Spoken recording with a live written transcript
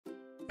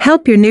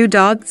Help your new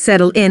dog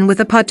settle in with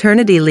a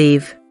paternity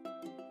leave.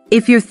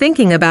 If you're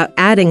thinking about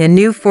adding a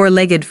new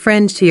four-legged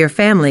friend to your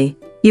family,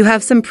 you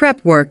have some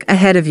prep work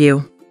ahead of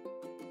you.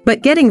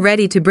 But getting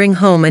ready to bring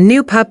home a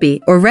new puppy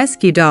or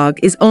rescue dog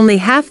is only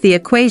half the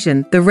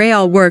equation. The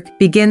real work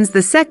begins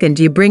the second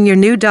you bring your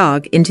new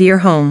dog into your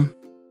home.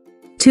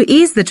 To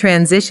ease the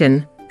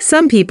transition,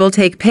 some people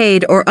take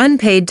paid or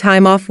unpaid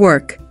time off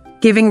work,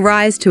 giving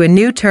rise to a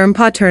new term,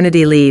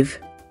 paternity leave.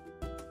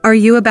 Are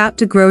you about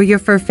to grow your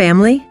fur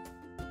family?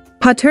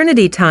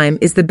 Paternity time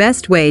is the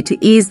best way to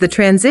ease the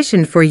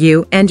transition for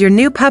you and your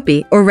new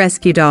puppy or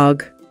rescue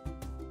dog.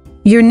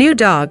 Your new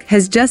dog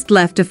has just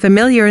left a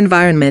familiar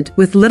environment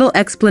with little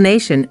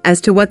explanation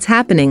as to what's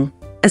happening,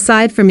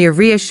 aside from your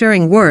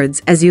reassuring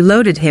words as you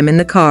loaded him in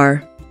the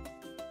car.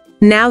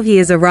 Now he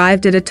has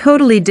arrived at a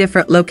totally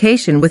different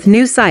location with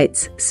new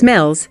sights,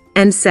 smells,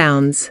 and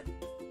sounds.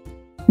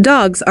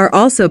 Dogs are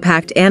also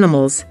packed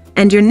animals,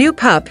 and your new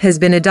pup has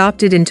been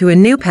adopted into a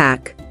new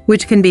pack,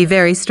 which can be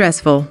very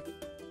stressful.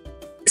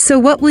 So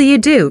what will you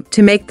do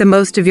to make the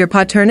most of your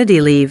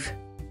paternity leave?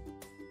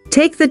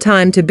 Take the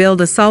time to build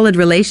a solid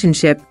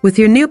relationship with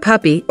your new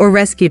puppy or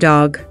rescue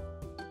dog.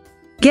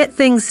 Get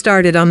things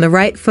started on the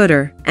right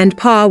footer and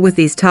paw with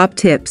these top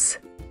tips.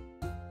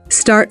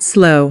 Start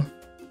slow.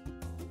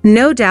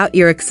 No doubt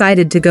you're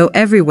excited to go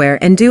everywhere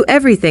and do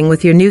everything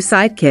with your new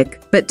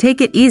sidekick, but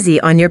take it easy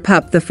on your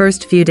pup the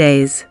first few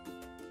days.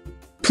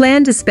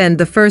 Plan to spend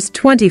the first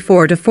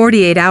 24 to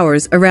 48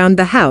 hours around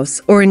the house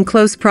or in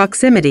close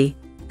proximity,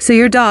 so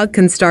your dog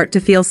can start to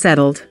feel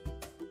settled.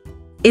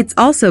 It's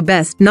also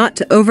best not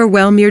to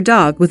overwhelm your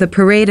dog with a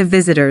parade of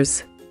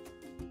visitors.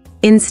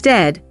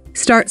 Instead,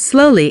 start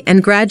slowly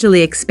and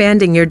gradually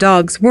expanding your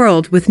dog's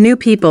world with new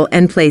people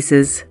and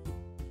places.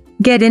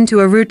 Get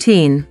into a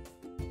routine.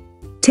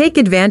 Take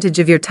advantage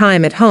of your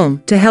time at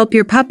home to help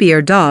your puppy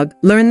or dog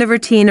learn the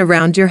routine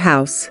around your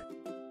house.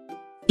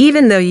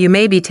 Even though you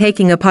may be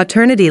taking a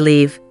paternity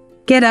leave,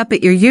 get up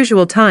at your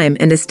usual time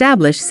and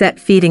establish set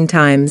feeding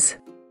times.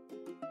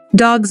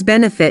 Dogs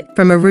benefit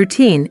from a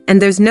routine,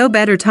 and there's no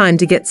better time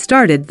to get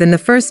started than the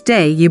first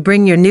day you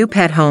bring your new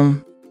pet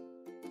home.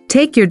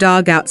 Take your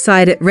dog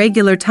outside at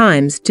regular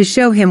times to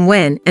show him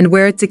when and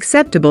where it's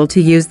acceptable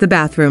to use the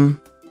bathroom.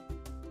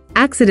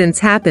 Accidents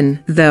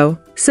happen, though,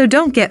 so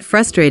don't get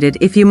frustrated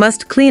if you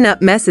must clean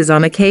up messes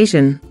on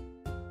occasion.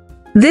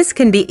 This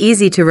can be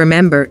easy to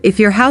remember if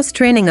you're house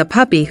training a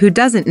puppy who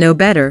doesn't know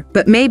better,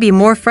 but may be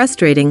more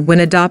frustrating when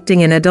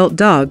adopting an adult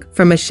dog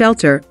from a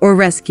shelter or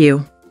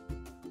rescue.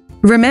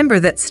 Remember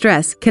that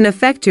stress can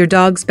affect your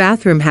dog's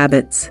bathroom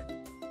habits.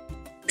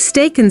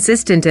 Stay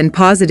consistent and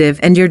positive,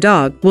 and your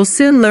dog will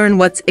soon learn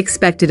what's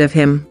expected of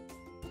him.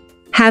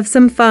 Have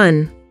some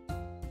fun.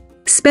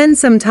 Spend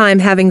some time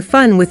having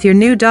fun with your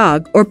new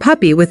dog or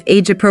puppy with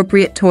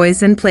age-appropriate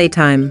toys and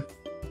playtime.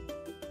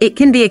 It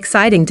can be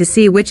exciting to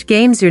see which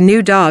games your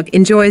new dog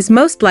enjoys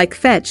most, like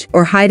fetch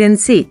or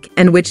hide-and-seek,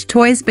 and which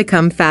toys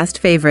become fast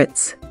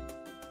favorites.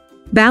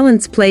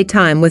 Balance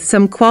playtime with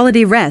some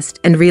quality rest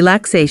and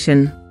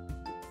relaxation.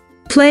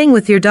 Playing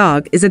with your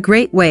dog is a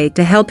great way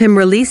to help him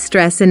release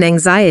stress and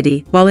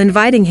anxiety, while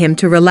inviting him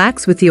to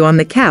relax with you on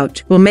the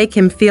couch will make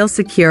him feel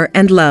secure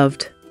and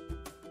loved.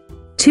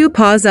 2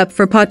 paws up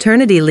for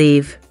paternity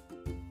leave.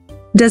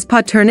 Does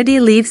paternity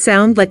leave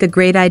sound like a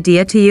great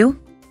idea to you?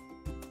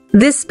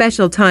 This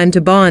special time to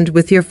bond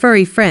with your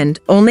furry friend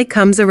only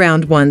comes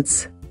around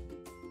once.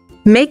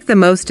 Make the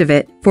most of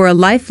it for a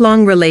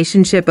lifelong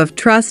relationship of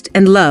trust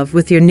and love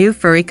with your new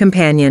furry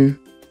companion.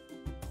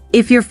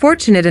 If you're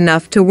fortunate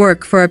enough to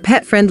work for a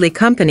pet-friendly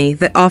company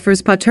that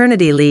offers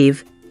paternity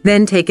leave,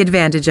 then take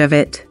advantage of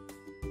it.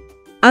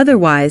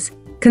 Otherwise,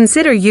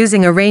 consider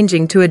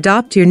arranging to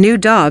adopt your new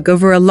dog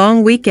over a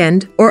long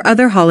weekend or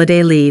other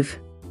holiday leave.